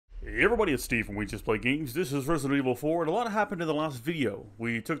Hey everybody, it's Steve from We Just Play Games. This is Resident Evil 4, and a lot happened in the last video.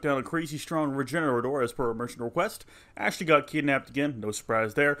 We took down a crazy strong Regenerator as per our merchant request, Ashley got kidnapped again, no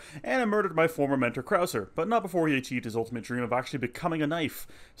surprise there, and I murdered my former mentor Krauser, but not before he achieved his ultimate dream of actually becoming a knife.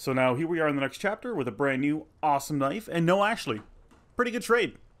 So now here we are in the next chapter with a brand new, awesome knife, and no Ashley. Pretty good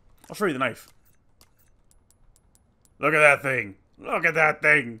trade. I'll show you the knife. Look at that thing! Look at that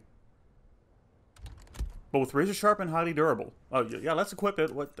thing! Both razor sharp and highly durable. Oh yeah, let's equip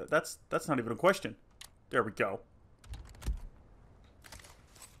it. What? That's not even a question. There we go.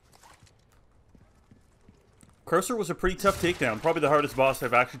 Cursor was a pretty tough takedown. Probably the hardest boss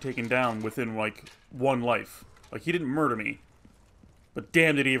I've actually taken down within like one life. Like he didn't murder me, but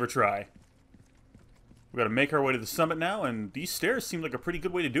damn did he ever try. We got to make our way to the summit now, and these stairs seem like a pretty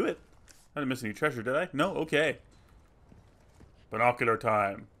good way to do it. I didn't miss any treasure, did I? No. Okay. Binocular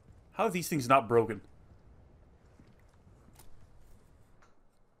time. How are these things not broken?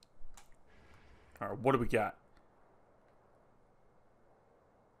 Alright, what do we got?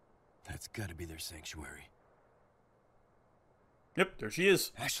 That's gotta be their sanctuary. Yep, there she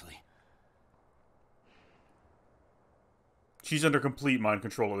is. Ashley. She's under complete mind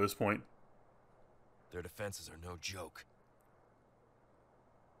control at this point. Their defenses are no joke.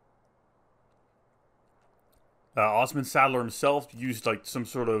 Osmond Saddler himself used like some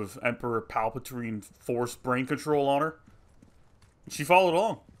sort of Emperor Palpatine force brain control on her. She followed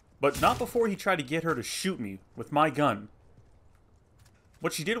along. But not before he tried to get her to shoot me with my gun.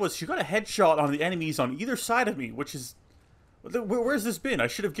 What she did was she got a headshot on the enemies on either side of me, which is... Where's this been? I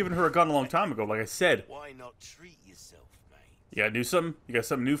should have given her a gun a long time ago, like I said. Why not treat yourself, mate? You gotta do something? You got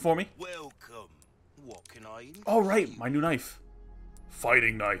something new for me? Welcome. What can I... Oh, right, my new knife.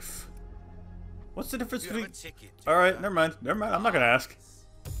 Fighting knife. What's the difference between... Alright, never mind. Never mind, I'm not gonna ask.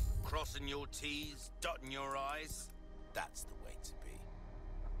 Crossing your T's, dotting your I's. That's the way to be.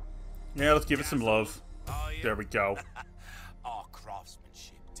 Yeah, let's give it some love. There we go. Our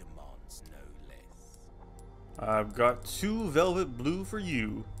craftsmanship demands no less. I've got 2 velvet blue for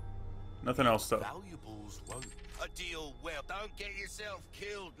you. Nothing else, though. Valuables won't. A deal well. Don't get yourself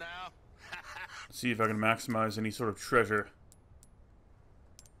killed now. Let's see if I can maximize any sort of treasure.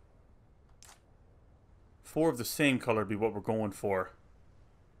 4 of the same color would be what we're going for.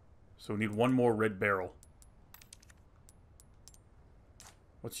 So we need 1 more red barrel.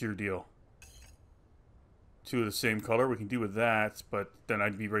 What's your deal? 2 of the same color. We can do with that, but then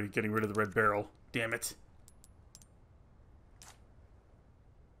I'd be getting rid of the red barrel. Damn it.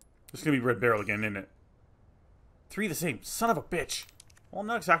 It's gonna be red barrel again, isn't it? 3 the same. Son of a bitch. Well, I'm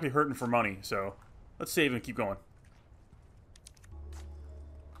not exactly hurting for money, so let's save and keep going.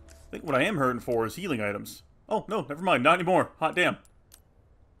 I think what I am hurting for is healing items. Oh, no, never mind. Not anymore. Hot damn.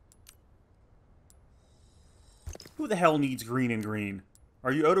 Who the hell needs green and green?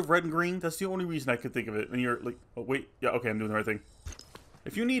 Are you out of red and green? That's the only reason I could think of it. And you're like, oh, wait. Yeah, okay, I'm doing the right thing.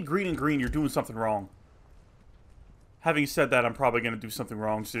 If you need green and green, you're doing something wrong. Having said that, I'm probably going to do something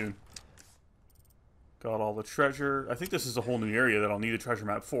wrong soon. Got all the treasure. I think this is a whole new area that I'll need a treasure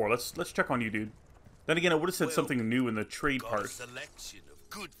map for. Let's check on you, dude. Then again, I would have said something new in the trade part. A selection of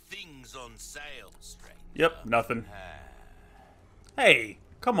good things on sale, stranger. Yep, nothing. Hey,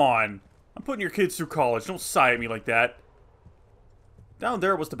 come on. I'm putting your kids through college. Don't sigh at me like that. Down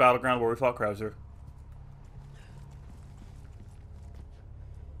there was the battleground where we fought Krauser.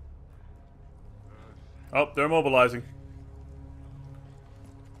 Oh, they're mobilizing.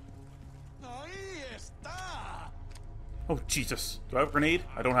 Oh, Jesus. Do I have a grenade?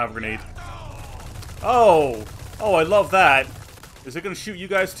 I don't have a grenade. Oh! Oh, I love that. Is it going to shoot you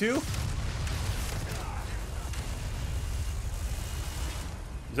guys too?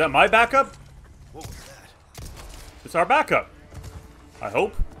 Is that my backup? What was that? It's our backup. I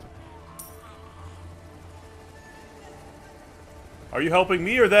hope. Are you helping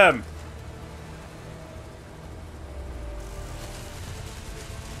me or them?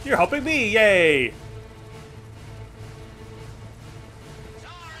 You're helping me, yay!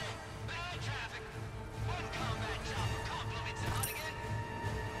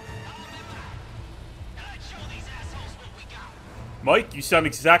 Mike, you sound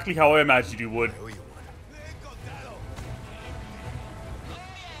exactly how I imagined you would.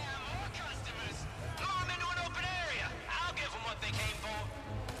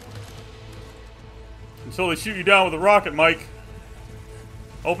 Until they shoot you down with a rocket, Mike.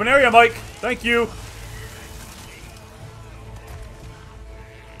 Open area, Mike. Thank you.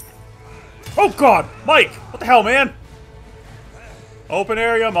 Oh, God. Mike. What the hell, man? Open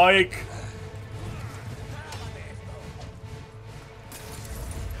area, Mike.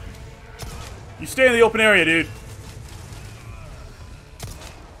 You stay in the open area, dude.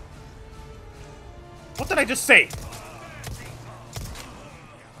 What did I just say?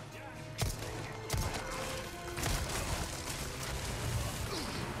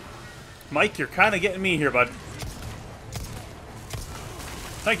 Mike, you're kind of getting me here, bud.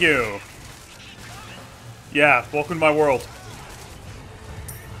 Thank you. Yeah, welcome to my world.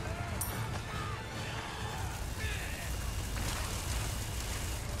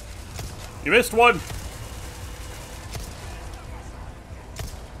 You missed one.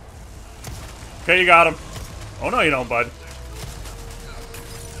 Okay, you got him. Oh, no, you don't, bud.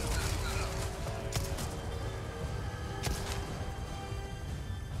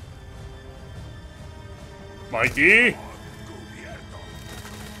 Mikey.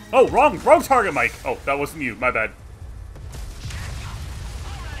 Oh, wrong target, Mike. Oh, that wasn't you. My bad.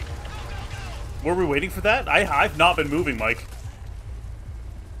 Were we waiting for that? I've not been moving, Mike.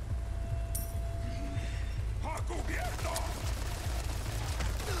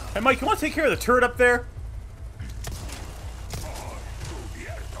 Hey, Mike, you want to take care of the turret up there?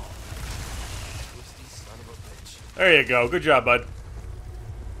 There you go. Good job, bud.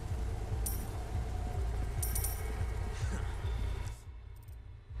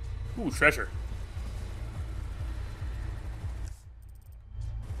 Ooh, treasure.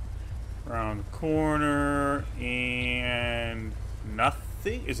 Around the corner and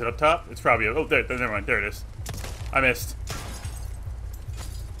nothing. Is it up top? It's probably up. Oh, there. Never mind. There it is. I missed.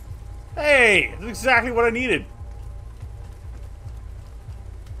 Hey, that's exactly what I needed.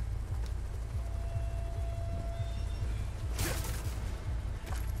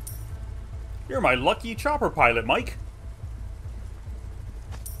 You're my lucky chopper pilot, Mike.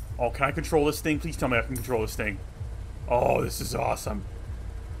 Oh, can I control this thing? Please tell me I can control this thing. Oh, this is awesome.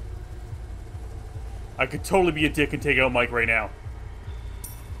 I could totally be a dick and take out Mike right now.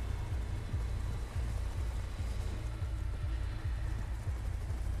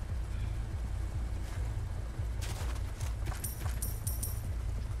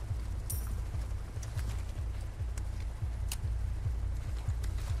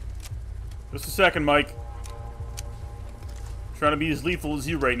 Just a second, Mike. Trying to be as lethal as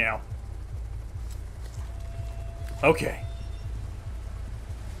you right now. Okay.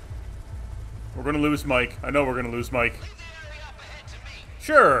 We're gonna lose Mike. I know we're gonna lose Mike.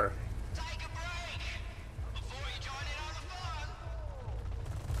 Sure.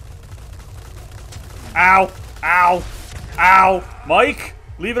 Ow! Ow! Ow! Mike!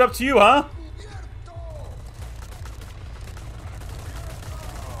 Leave it up to you, huh?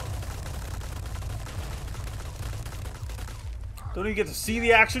 Don't even get to see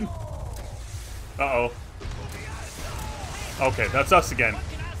the action? Uh-oh. Okay, that's us again.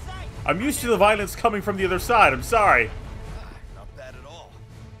 I'm used to the violence coming from the other side. I'm sorry. Not bad at all.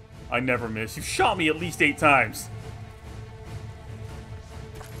 I never miss. You've shot me at least 8 times.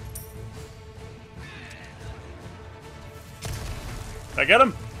 I get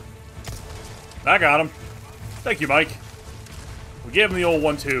him? I got him. Thank you, Mike. We gave him the old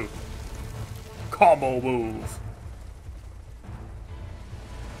 1-2. Combo move.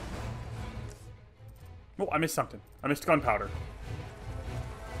 Oh, I missed something. I missed gunpowder.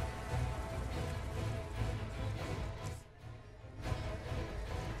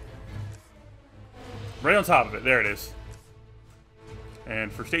 Right on top of it. There it is.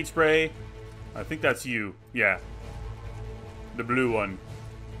 And first aid spray. I think that's you. Yeah. The blue one.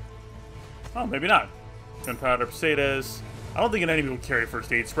 Oh, maybe not. Gunpowder, pesetas. I don't think an enemy would carry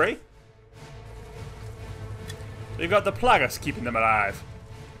first aid spray. They've got the plagas keeping them alive.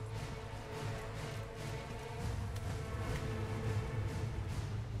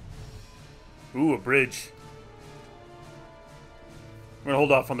 Ooh, a bridge. I'm gonna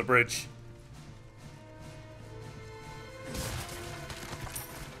hold off on the bridge.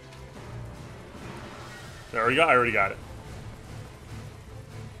 There we go. I already got it.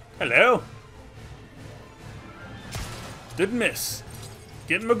 Hello. Didn't miss.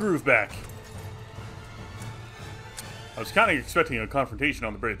 Getting my groove back. I was kind of expecting a confrontation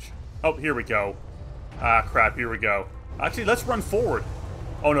on the bridge. Oh, here we go. Ah, crap. Here we go. Actually, let's run forward.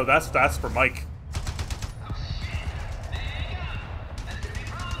 Oh no, that's for Mike.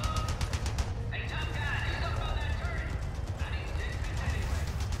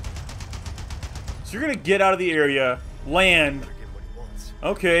 So you're gonna get out of the area, land.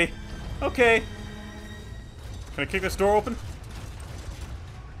 Okay. Okay. Can I kick this door open?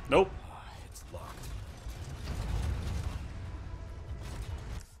 Nope. It's locked.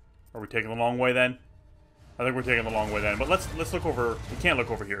 Are we taking the long way then? I think we're taking the long way then. But let's look over. We can't look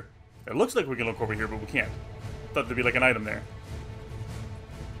over here. It looks like we can look over here, but we can't. Thought there'd be like an item there.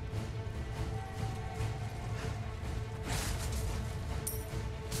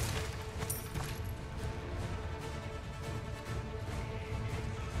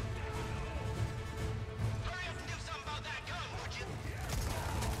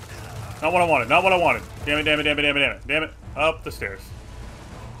 Not what I wanted. Not what I wanted. Damn it, damn it, damn it, damn it, damn it. Damn it. Up the stairs.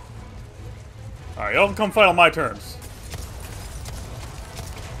 Alright, y'all can come fight on my terms.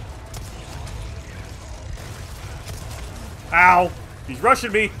 Ow! He's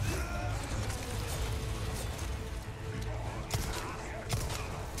rushing me.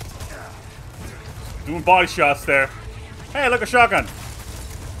 Doing body shots there. Hey, look, a shotgun.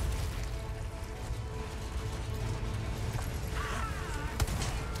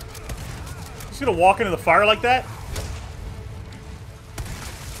 He's gonna walk into the fire like that?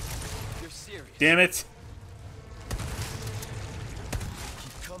 You're serious. Damn it.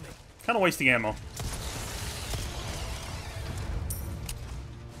 Keep coming. Kind of wasting ammo.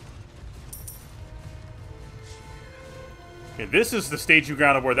 Okay, this is the staging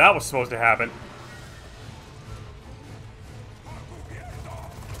ground of where that was supposed to happen.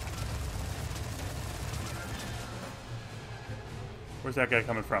 Where's that guy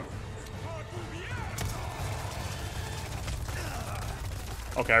coming from?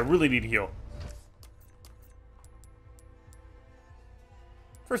 Okay, I really need to heal.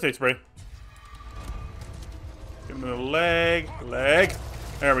 First aid spray. Get him in the leg. Leg.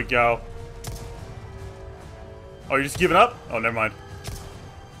 There we go. Oh, you're just giving up? Oh, never mind.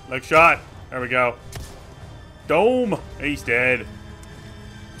 Leg shot. There we go. Dome. He's dead.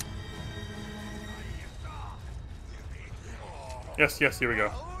 Yes, yes, here we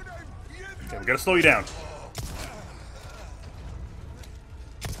go. Okay, we gotta slow you down.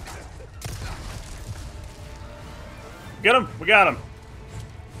 Get him! We got him!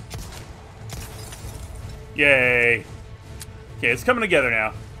 Yay! Okay, it's coming together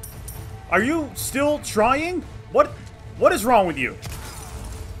now. Are you still trying? What is wrong with you?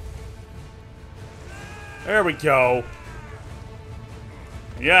 There we go.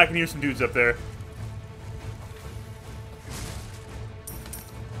 Yeah, I can hear some dudes up there.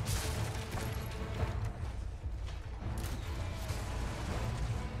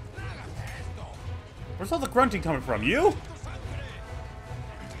 Where's all the grunting coming from? You?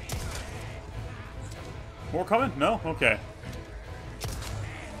 More coming? No? Okay.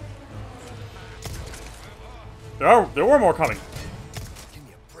 There were more coming. Give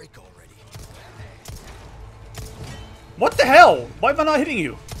me a break already. What the hell? Why am I not hitting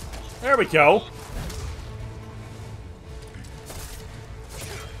you? There we go.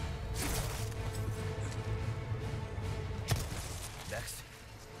 Next.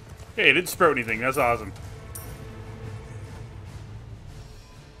 Hey, it didn't sprout anything. That's awesome.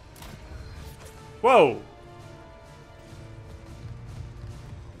 Whoa!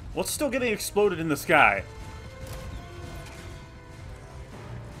 What's still getting exploded in the sky?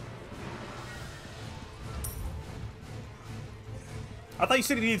 I thought you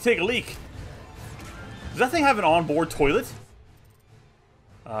said you needed to take a leak. Does that thing have an onboard toilet?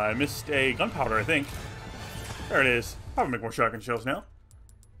 I missed a gunpowder, I think. There it is. Probably make more shotgun shells now.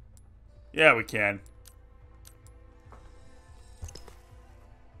 Yeah, we can.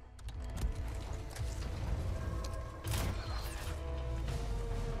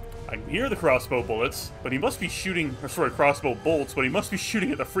 I can hear the crossbow bullets, but he must be shooting, or sorry, crossbow bolts, but he must be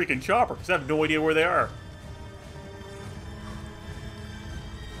shooting at the freaking chopper, because I have no idea where they are.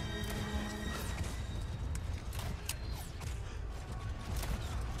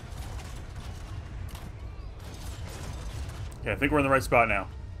 Okay, I think we're in the right spot now.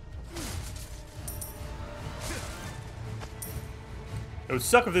 It would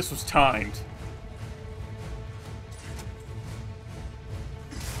suck if this was timed.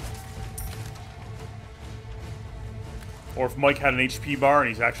 Or if Mike had an HP bar and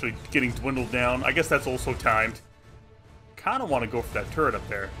he's actually getting dwindled down. I guess that's also timed. Kinda want to go for that turret up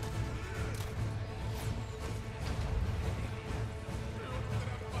there.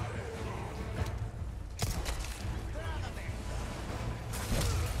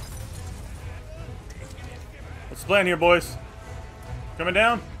 What's the plan here, boys? Coming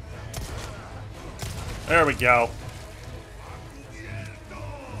down? There we go.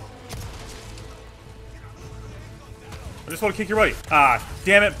 I just want to kick your buddy. Ah,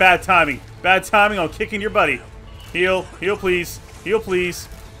 damn it, bad timing. Bad timing on kicking your buddy. Heal, heal please, heal please.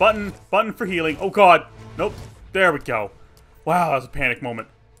 Button for healing. Oh god, nope, there we go. Wow, that was a panic moment.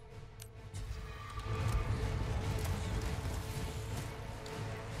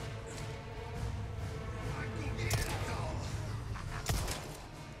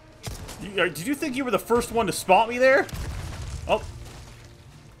 Did you think you were the first one to spot me there? Oh.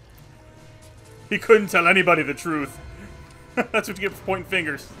 He couldn't tell anybody the truth. That's what you get for pointing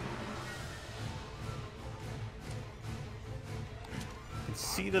fingers. You can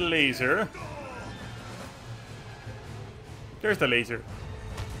see the laser. There's the laser.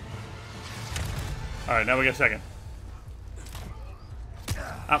 Alright, now we got second.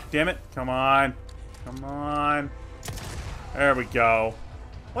 Oh, damn it. Come on. Come on. There we go.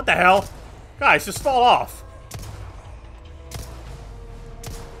 What the hell? Guys, just fall off.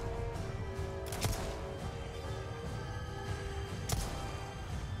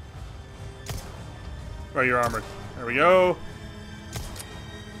 Right, you're armored. There we go.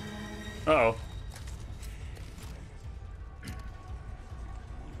 Uh-oh.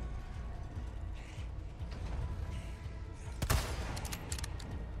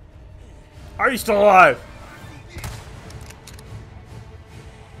 Are you still alive?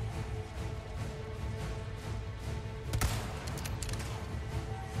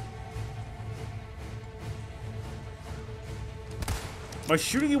 Am I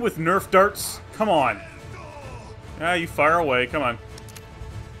shooting you with Nerf darts? Come on. Ah, you fire away. Come on.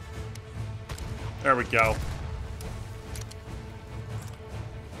 There we go.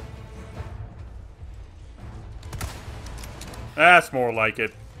 That's more like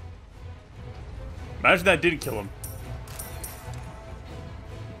it. Imagine that didn't kill him.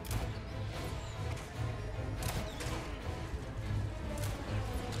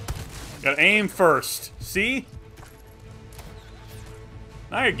 Gotta aim first. See?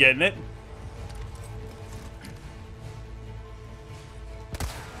 Now you're getting it.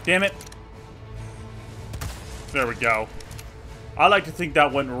 Damn it. There we go. I like to think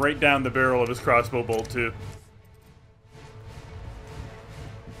that went right down the barrel of his crossbow bolt, too.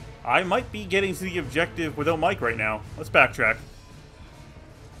 I might be getting to the objective without Mike right now. Let's backtrack.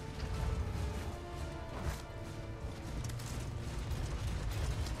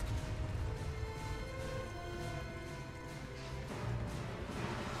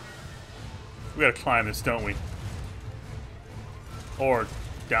 We gotta climb this, don't we? Or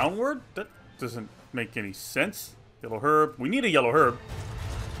downward? That doesn't make any sense. Yellow herb. We need a yellow herb.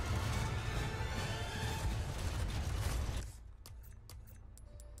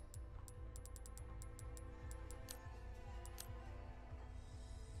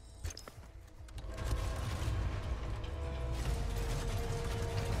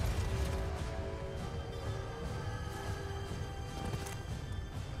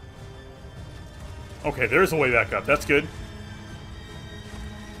 Okay, there's a way back up. That's good.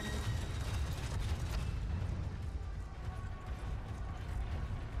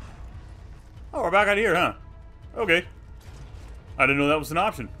 Oh, we're back out here, huh? Okay. I didn't know that was an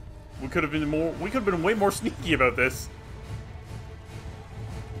option. We could have been way more sneaky about this.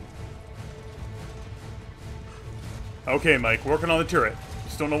 Okay, Mike, working on the turret.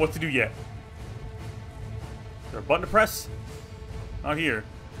 Just don't know what to do yet. Is there a button to press? Not here.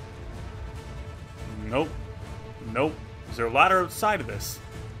 Nope. Nope. Is there a ladder outside of this?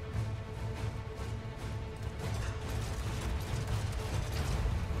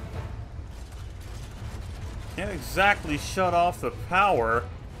 Can't exactly shut off the power.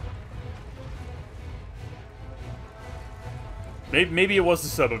 Maybe it was the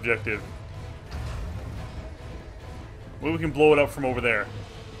sub-objective. Maybe we can blow it up from over there.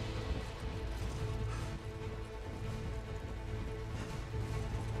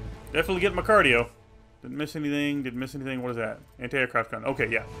 Definitely getting my cardio. Didn't miss anything. Didn't miss anything. What is that? Anti-aircraft gun. Okay,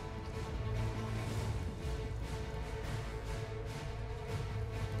 yeah.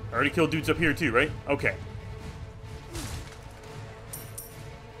 I already killed dudes up here too, right? Okay.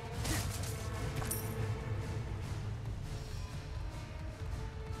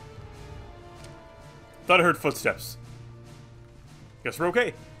 Thought I heard footsteps. Guess we're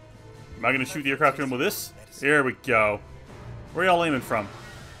okay. Am I going to shoot the aircraft gun with this? There we go. Where are y'all aiming from?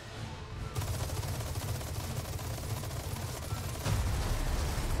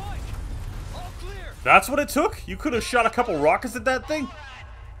 That's what it took? You could have shot a couple rockets at that thing?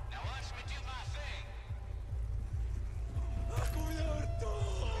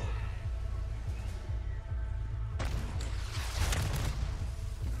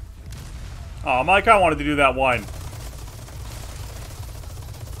 Oh, Mike, I wanted to do that one.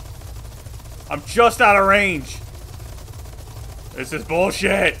 I'm just out of range. This is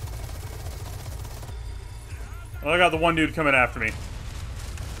bullshit. Well, I got the one dude coming after me.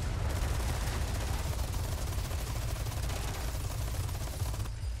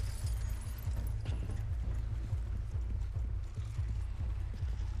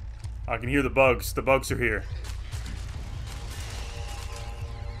 I can hear the bugs. The bugs are here.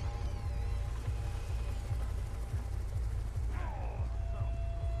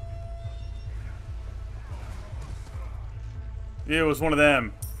 It was one of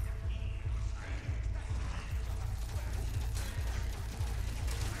them.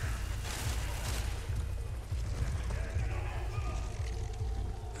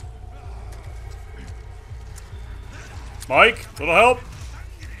 Mike, little help.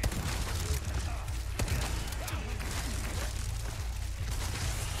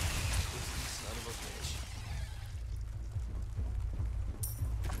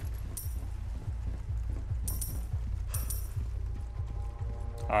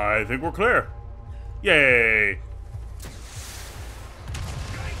 I think we're clear. Yay! I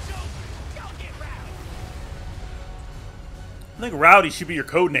think Rowdy should be your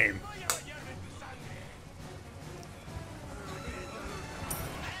code name.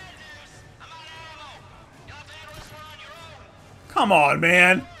 Come on,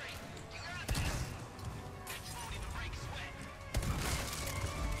 man.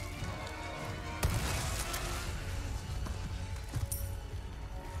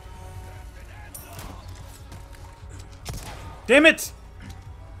 Damn it!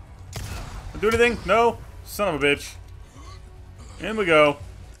 Do anything? No? Son of a bitch. In we go.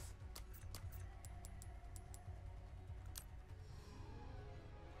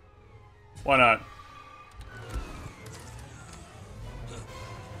 Why not?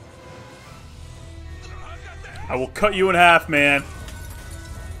 I will cut you in half, man.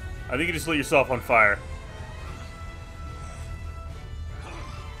 I think you just lit yourself on fire.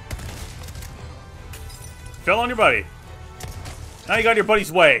 Fell on your buddy. Now you got your buddy's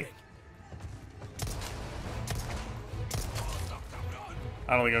way.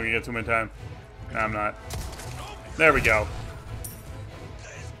 I don't think I'm gonna get to him in time. No, I'm not. There we go.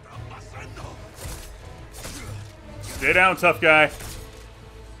 Stay down, tough guy.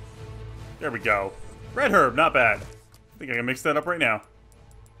 There we go. Red herb, not bad. I think I can mix that up right now.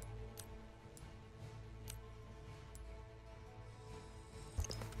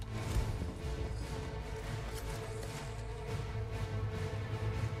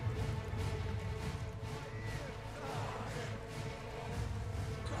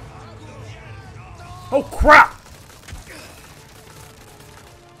 Oh, crap!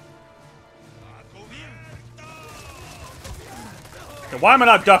 Okay, why am I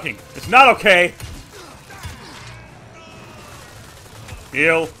not ducking? It's not okay.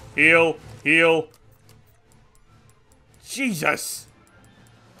 Heal, heal, heal. Jesus.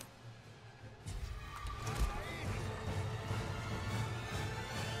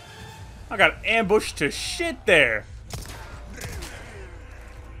 I got ambushed to shit there.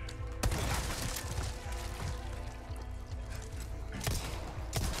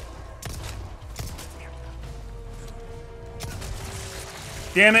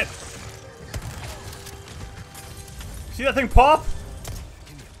 Damn it. See that thing pop?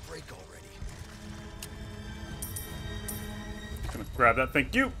 Give me a break already. Gonna grab that,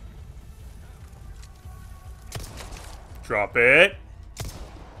 thank you. Drop it.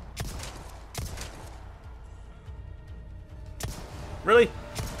 Really?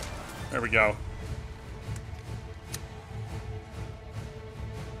 There we go.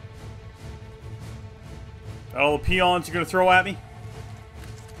 All the peons you're gonna throw at me?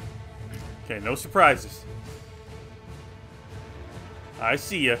 Okay, no surprises. I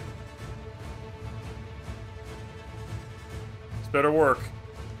see ya. This better work.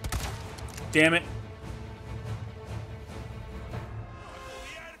 Damn it.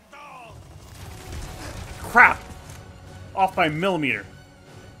 Crap! Off by a millimeter.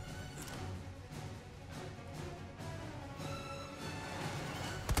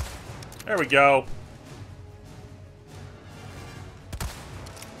 There we go.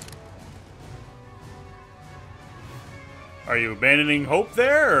 Are you abandoning hope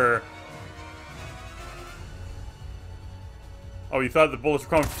there, or? Oh, you thought the bullets were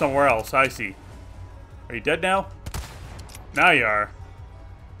coming from somewhere else. I see. Are you dead now? Now you are.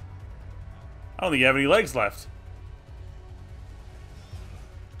 I don't think you have any legs left.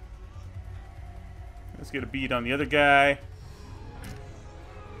 Let's get a bead on the other guy.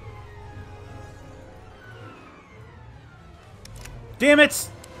 Damn it!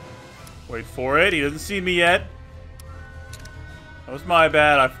 Wait for it. He doesn't see me yet. That was my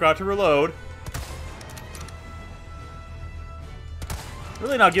bad. I forgot to reload.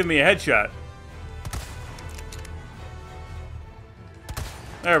 Really not giving me a headshot.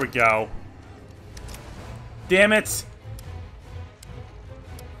 There we go. Damn it.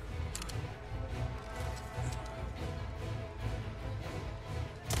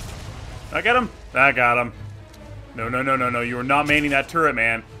 I got him? I got him. No, no, no, no, no. You are not manning that turret,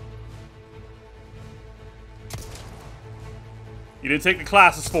 man. You didn't take the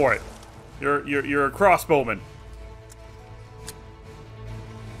classes for it. You're a crossbowman.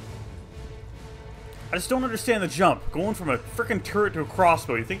 I just don't understand the jump. Going from a freaking turret to a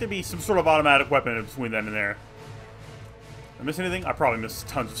crossbow. You think there'd be some sort of automatic weapon in between that and there. Did I miss anything? I probably missed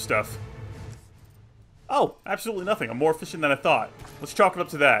tons of stuff. Oh, absolutely nothing. I'm more efficient than I thought. Let's chalk it up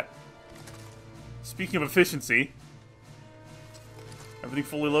to that. Speaking of efficiency... Everything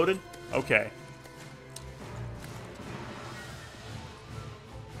fully loaded? Okay.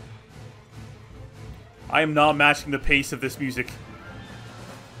 I am not matching the pace of this music.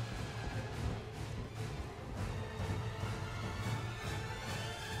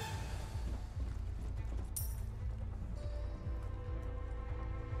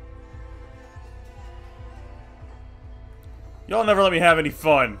 Y'all never let me have any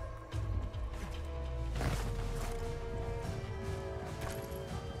fun.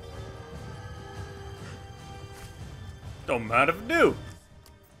 Don't matter if I do.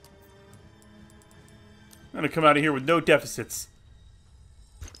 I'm gonna come out of here with no deficits.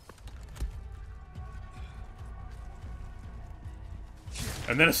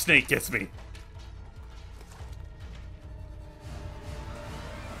 And then a snake gets me.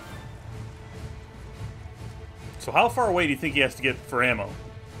 So how far away do you think he has to get for ammo?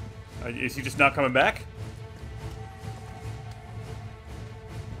 Is he just not coming back?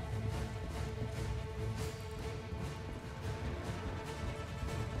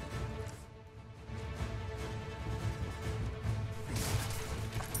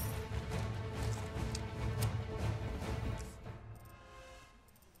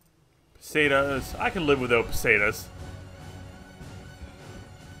 Pesetas. I can live without pesetas.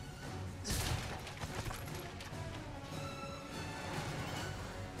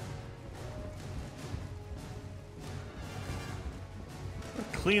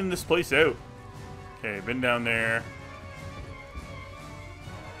 Cleaning this place out. Okay, been down there.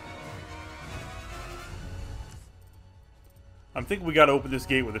 I'm thinking we gotta open this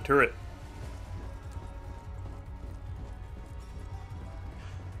gate with a turret.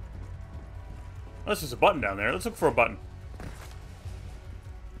 Oh, that's just a button down there. Let's look for a button.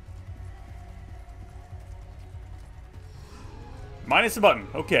 Minus a button.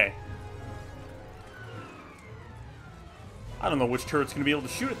 Okay. I don't know which turret's gonna be able to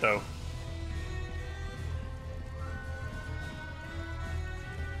shoot it, though.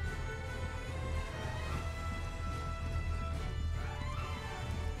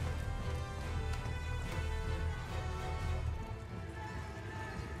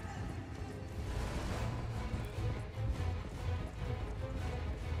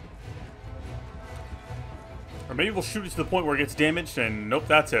 Or maybe we'll shoot it to the point where it gets damaged and nope,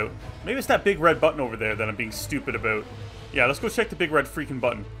 that's out. Maybe it's that big red button over there that I'm being stupid about. Yeah, let's go check the big red freaking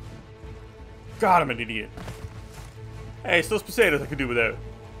button. God, I'm an idiot. Hey, it's those pesetas I could do without.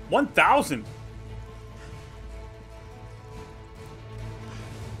 1,000!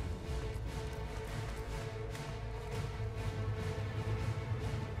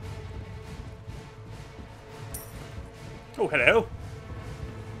 Oh, hello.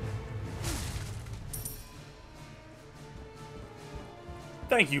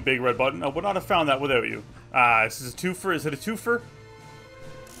 Thank you, big red button. I would not have found that without you. This is a twofer. Is it a twofer?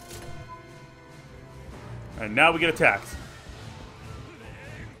 And now we get attacked.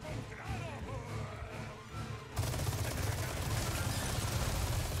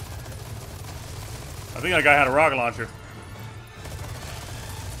 I think that guy had a rocket launcher.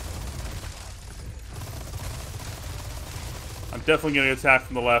 I'm definitely getting attacked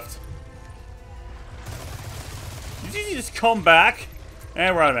from the left. Did you just come back?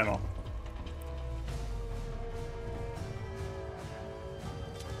 And we're out of ammo.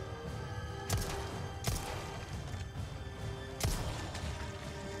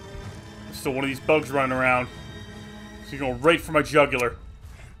 There's still one of these bugs running around. So you're going right for my jugular.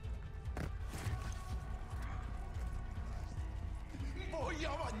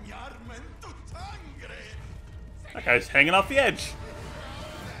 That guy's hanging off the edge.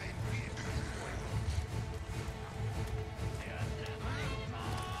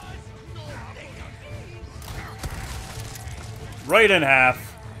 Right in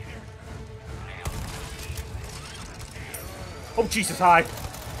half. Oh, Jesus, hi.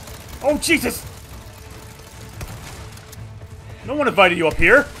 Oh, Jesus. No one invited you up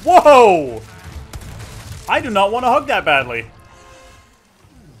here. Whoa! I do not want to hug that badly.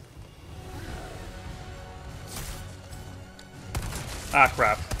 Ah,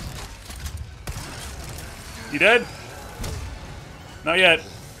 crap. You dead? Not yet.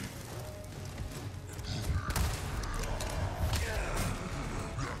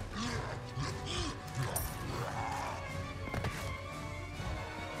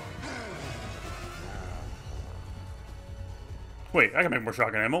 Wait, I can make more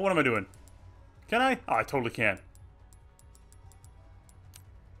shotgun ammo. What am I doing? Can I? Oh, I totally can.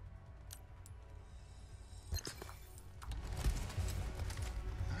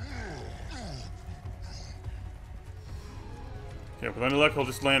 Okay, with any luck, he'll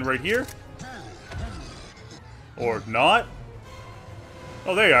just land right here. Or not.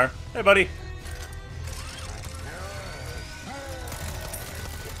 Oh, there you are. Hey, buddy.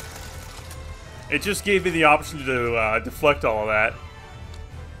 It just gave me the option to deflect all of that.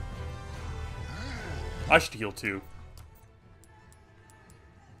 I should heal too.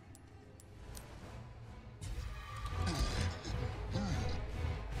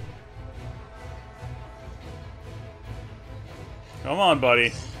 Come on,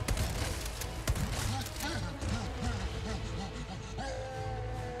 buddy.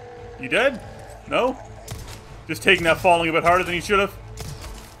 You dead? No? Just taking that falling a bit harder than you should have?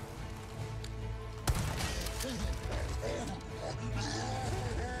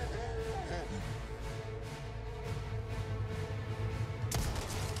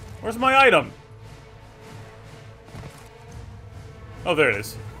 Where's my item? Oh, there it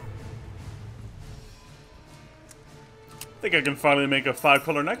is. I think I can finally make a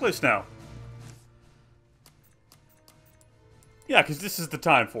 5-color necklace now. Yeah, because this is the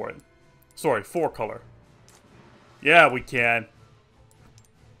time for it. Sorry, 4-color. Yeah, we can.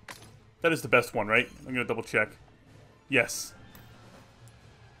 That is the best one, right? I'm gonna double check. Yes.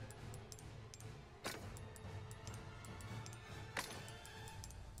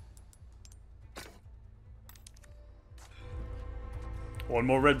 One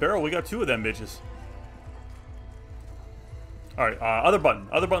more red barrel. We got 2 of them bitches. Alright, other button.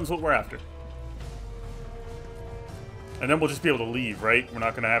 Other button's what we're after. And then we'll just be able to leave, right? We're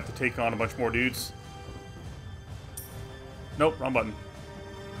not going to have to take on a bunch more dudes. Nope, wrong button.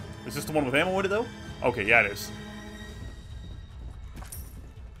 Is this the one with ammo in it, though? Okay, yeah, it is.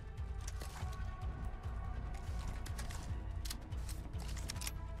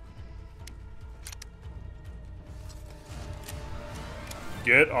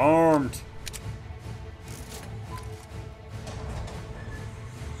 Get armed.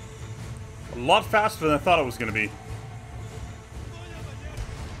 A lot faster than I thought it was going to be.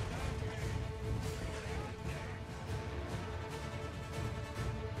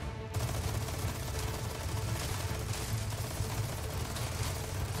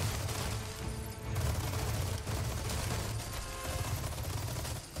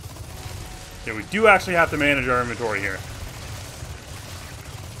 Okay, we do actually have to manage our inventory here.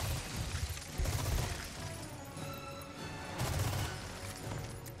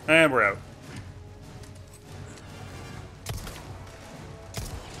 And we're out.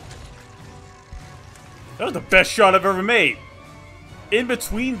 That was the best shot I've ever made. In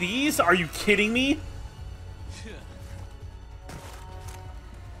between these? Are you kidding me?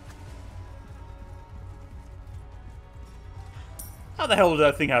 How the hell did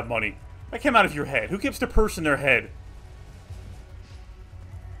that thing have money? That came out of your head. Who gives the person their head?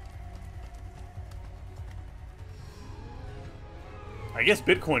 I guess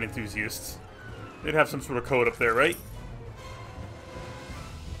Bitcoin enthusiasts. They'd have some sort of code up there, right?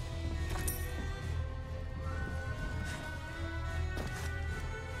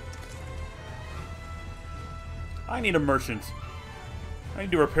 I need a merchant. I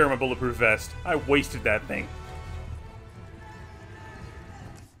need to repair my bulletproof vest. I wasted that thing.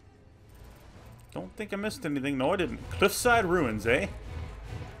 Don't think I missed anything. No, I didn't. Cliffside Ruins, eh?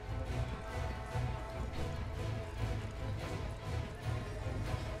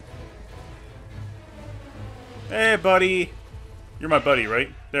 Hey, buddy. You're my buddy, right?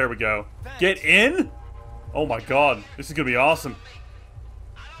 There we go. Get in? Oh my god. This is gonna be awesome.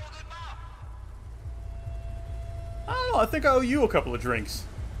 I don't know. I think I owe you a couple of drinks.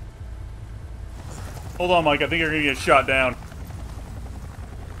 Hold on, Mike. I think you're gonna get shot down.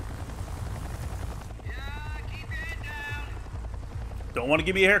 Don't want to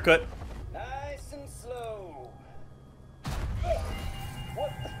give me a haircut. Nice and slow.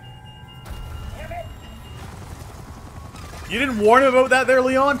 What? Damn it. You didn't warn him about that there,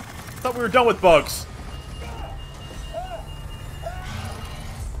 Leon? I thought we were done with bugs.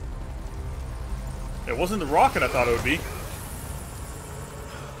 It wasn't the rocket I thought it would be.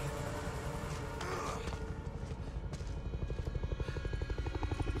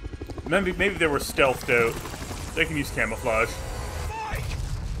 Maybe they were stealthed out. They can use camouflage.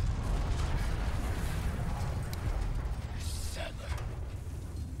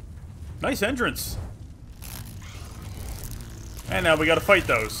 Nice entrance. And now we gotta fight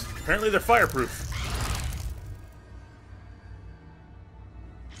those. Apparently they're fireproof.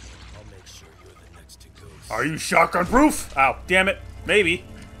 I'll make sure you're the next to go. Are you shotgun proof? Ow, damn it. Maybe.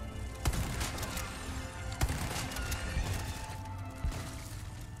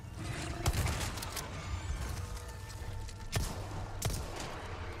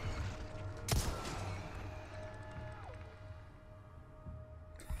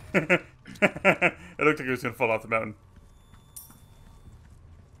 It looked like it was gonna fall off the mountain.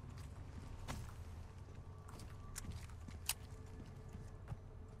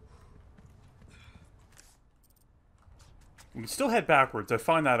 We can still head backwards. I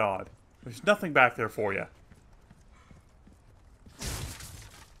find that odd. There's nothing back there for you.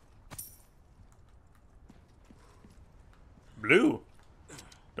 Blue.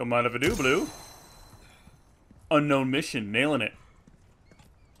 Don't mind if I do, Blue. Unknown mission. Nailing it.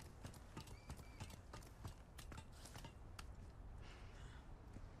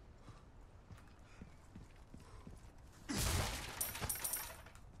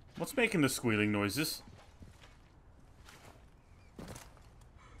 What's making the squealing noises?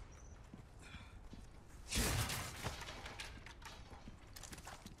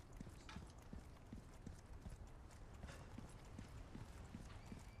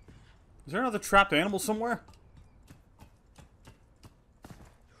 Is there another trapped animal somewhere?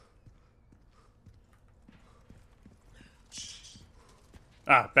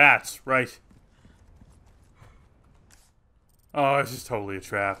 Ah, bats, right. Oh, this is totally a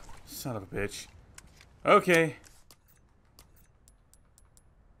trap. Son of a bitch. Okay.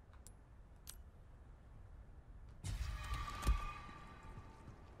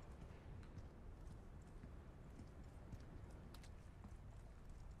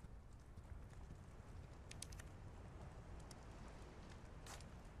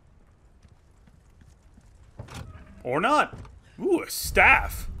 Or not. Ooh, a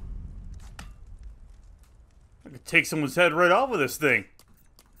staff. I could take someone's head right off with this thing.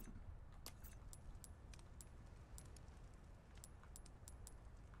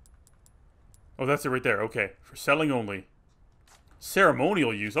 Oh, that's it right there. Okay. For selling only.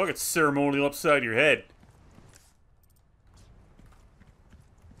 Ceremonial use. I'll get ceremonial upside your head.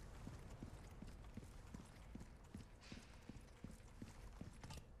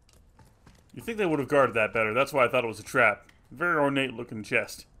 You'd think they would have guarded that better. That's why I thought it was a trap. Very ornate looking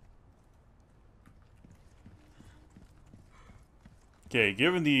chest. Okay,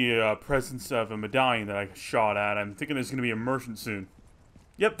 given the presence of a medallion that I shot at, I'm thinking there's going to be a merchant soon.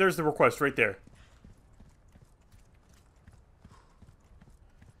 Yep, there's the request right there.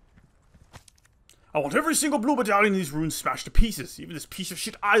 I want every single blue medallion in these ruins smashed to pieces. Even this piece of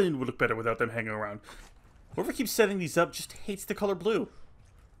shit island would look better without them hanging around. Whoever keeps setting these up just hates the color blue.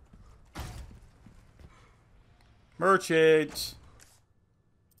 Merchant.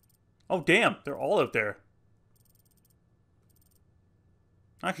 Oh, damn. They're all out there.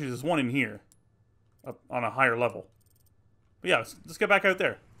 Actually, there's one in here. Up on a higher level. But yeah, let's get back out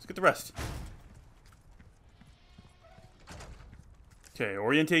there. Let's get the rest. Okay,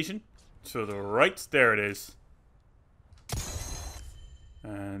 orientation. To the right. There it is.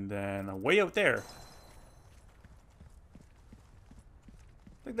 And then way out there.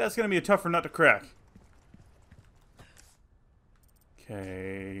 I think that's going to be a tougher nut to crack.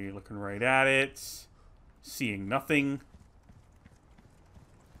 Okay, looking right at it. Seeing nothing.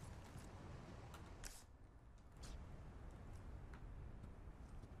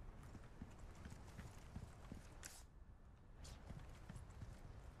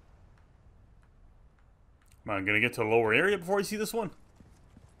 Am I going to get to the lower area before I see this one?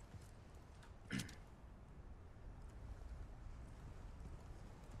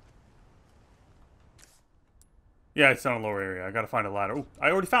 Yeah, it's not a lower area. I gotta find a ladder. Oh,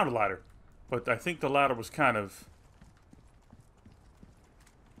 I already found a ladder. But I think the ladder was kind of...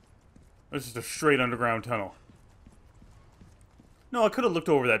 This is a straight underground tunnel. No, I could have looked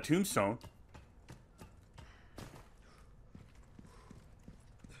over that tombstone.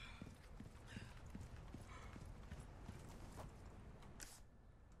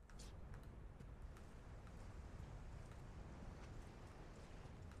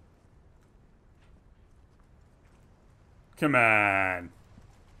 Come on.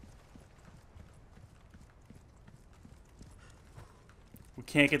 We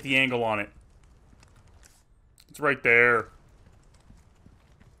can't get the angle on it. It's right there.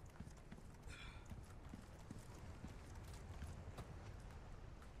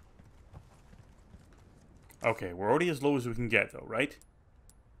 Okay, we're already as low as we can get, though, right?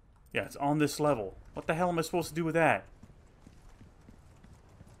 Yeah, it's on this level. What the hell am I supposed to do with that?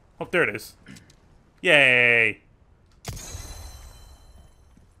 Oh, there it is. Yay!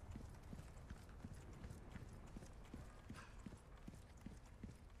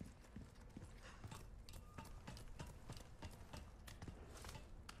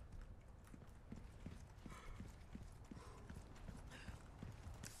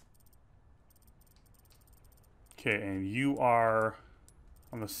 Okay, and you are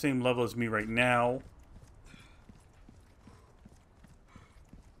on the same level as me right now.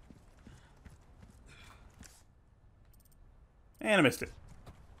 And I missed it.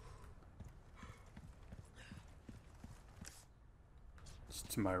 It's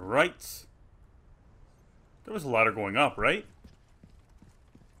to my right. There was a ladder going up, right?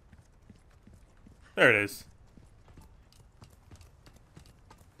 There it is.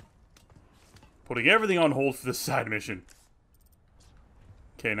 Putting everything on hold for this side mission.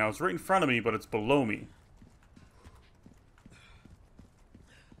 Okay, now it's right in front of me, but it's below me.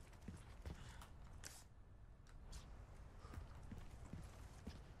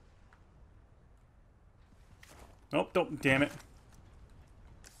 Nope, don't, damn it.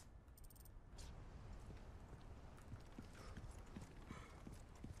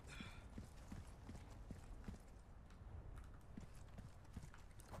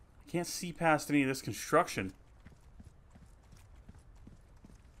 I can't see past any of this construction.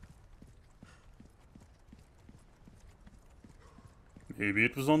 Maybe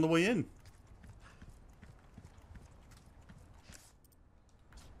it was on the way in.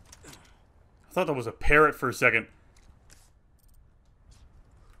 I thought that was a parrot for a second.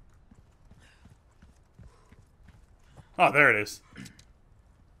 Oh, there it is.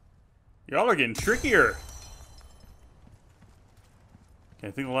 Y'all are getting trickier. Okay,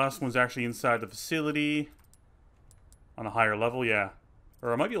 I think the last one's actually inside the facility. On a higher level, yeah.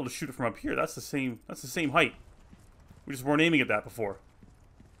 Or I might be able to shoot it from up here. That's the same height. We just weren't aiming at that before.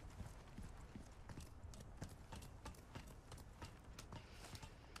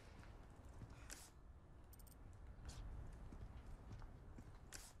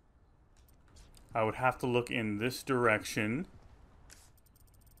 I would have to look in this direction.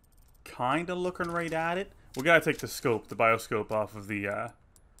 Kinda looking right at it. We gotta take the scope, the bioscope off of the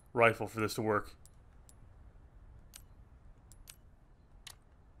rifle for this to work.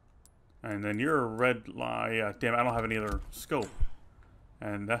 And then you're a red line. Yeah, damn it, I don't have any other scope.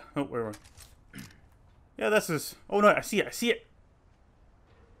 And, oh, wait. Yeah, that's this. Oh no, I see it.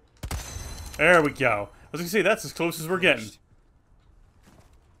 There we go. I was gonna say, that's as close as we're getting.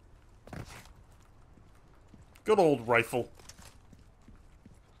 Good old rifle.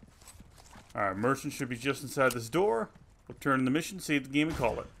 Alright, merchant should be just inside this door. We'll turn the mission, save the game, and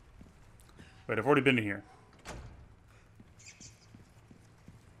call it. Wait, I've already been in here.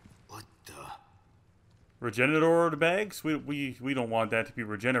 What the? Regenerador bags? We don't want that to be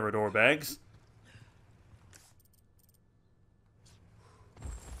Regenerador bags.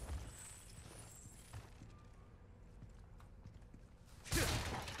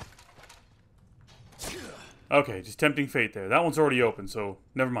 Okay, just tempting fate there. That one's already open, so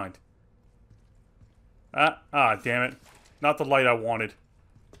never mind. Damn it. Not the light I wanted.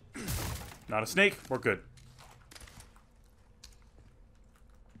 Not a snake. We're good.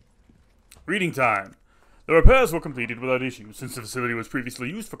 Reading time. The repairs were completed without issue. Since the facility was previously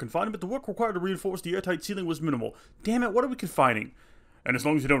used for confinement, the work required to reinforce the airtight ceiling was minimal. Damn it, what are we confining? And as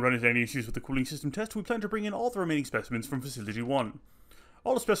long as you don't run into any issues with the cooling system test, we plan to bring in all the remaining specimens from Facility 1.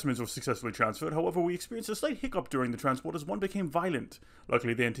 All the specimens were successfully transferred, however, we experienced a slight hiccup during the transport as one became violent.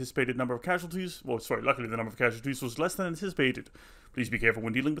 Luckily, the number of casualties was less than anticipated. Please be careful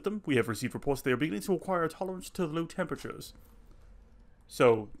when dealing with them. We have received reports they are beginning to acquire a tolerance to low temperatures.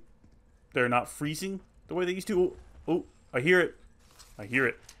 So, they're not freezing the way they used to? Oh, I hear it. I hear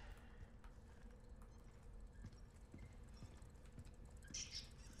it.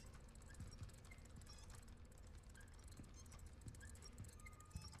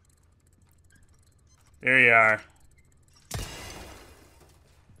 There you are.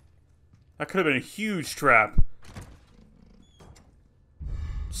 That could have been a huge trap.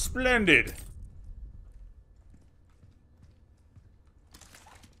 Splendid.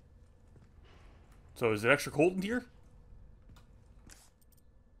 So is it extra cold in here?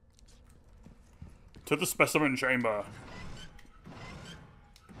 To the specimen chamber.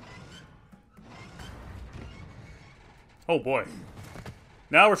 Oh boy.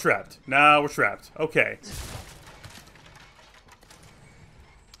 Now we're trapped. Now we're trapped. Okay.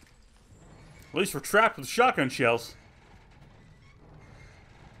 At least we're trapped with shotgun shells.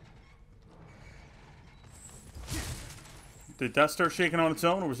 Did that start shaking on its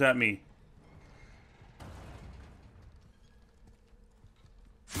own, or was that me?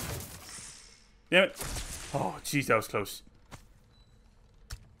 Damn it. Oh, jeez, that was close.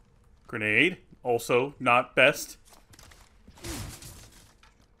 Grenade. Also not best.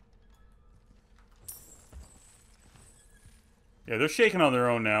 Yeah, they're shaking on their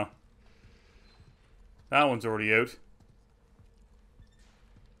own now. That one's already out.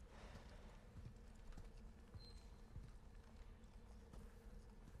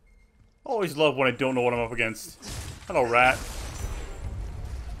 Always love when I don't know what I'm up against. Hello, rat.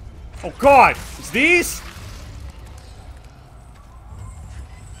 Oh, God! It's these?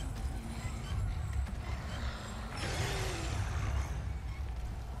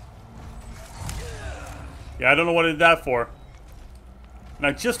 Yeah, I don't know what I did that for. And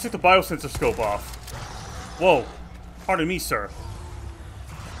I just took the biosensor scope off. Whoa. Pardon me, sir.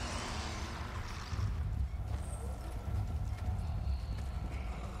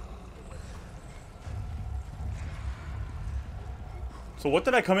 So what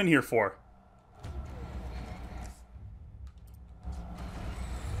did I come in here for?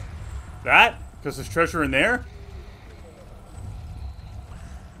 That? Because there's treasure in there?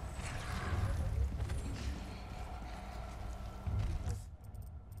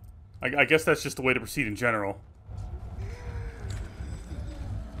 I guess that's just the way to proceed in general.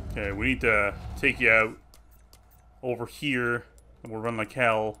 Okay, we need to take you out over here. And we'll run like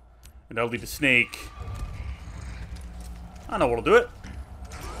hell. And that'll lead to Snake. I know what'll do it.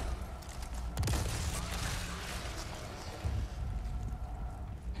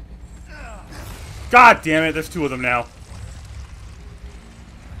 God damn it, there's two of them now.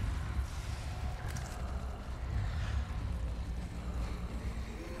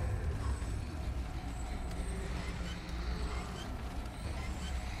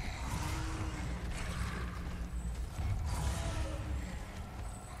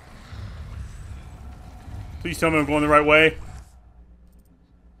 Please tell me I'm going the right way.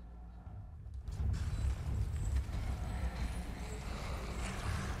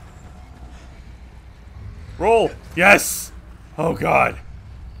 Roll! Yes! Oh god.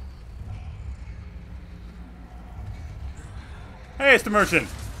 Hey, it's the merchant.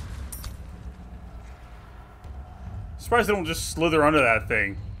 Surprised they don't just slither under that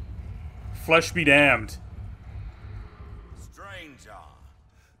thing. Flesh be damned. Stranger,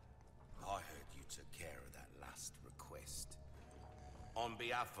 I heard you took care of that last request. On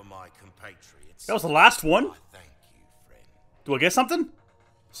behalf of my compatriots, That was the last one? I thank you, friend. Do I get something?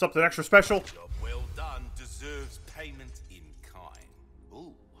 Something extra special? Job well done deserves payment in kind.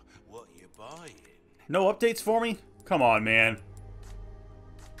 Ooh, what you buying? No updates for me? Come on, man.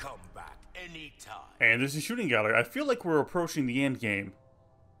 Come back anytime. And there's a shooting gallery. I feel like we're approaching the end game.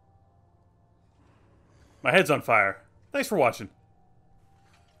 My head's on fire. Thanks for watching.